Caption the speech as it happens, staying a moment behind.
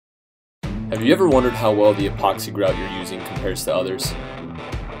Have you ever wondered how well the epoxy grout you're using compares to others?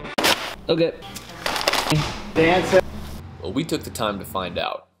 Okay. Well, we took the time to find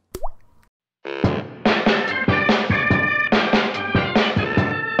out.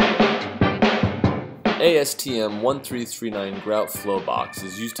 ASTM 1339 grout flow box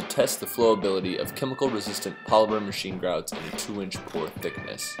is used to test the flowability of chemical-resistant polymer machine grouts in a 2-inch pore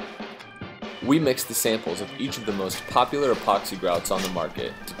thickness. We mixed the samples of each of the most popular epoxy grouts on the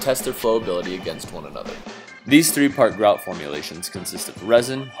market to test their flowability against one another. These 3-part grout formulations consist of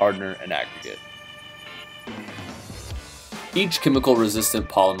resin, hardener, and aggregate. Each chemical-resistant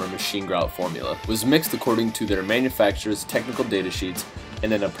polymer machine grout formula was mixed according to their manufacturer's technical data sheets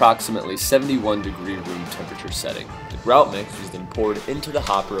in an approximately 71-degree room temperature setting. The grout mix was then poured into the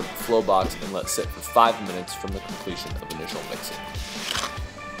hopper of the flow box and let sit for 5 minutes from the completion of initial mixing.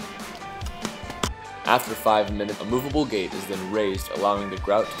 After 5 minutes, a movable gate is then raised, allowing the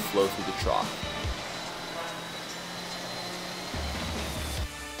grout to flow through the trough.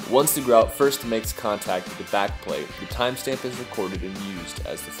 Once the grout first makes contact with the back plate, the timestamp is recorded and used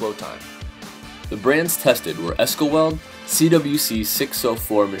as the flow time. The brands tested were Escoweld, CWC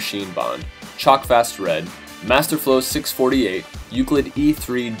 604 Machine Bond, Chockfast Red, Masterflow 648, Euclid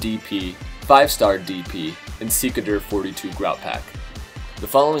E3-DP, 5-Star DP, and Sikadur 42 Grout-Pak. The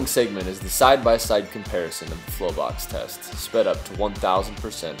following segment is the side-by-side comparison of the flow box tests, sped up to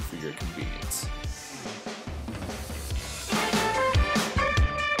 1000% for your convenience.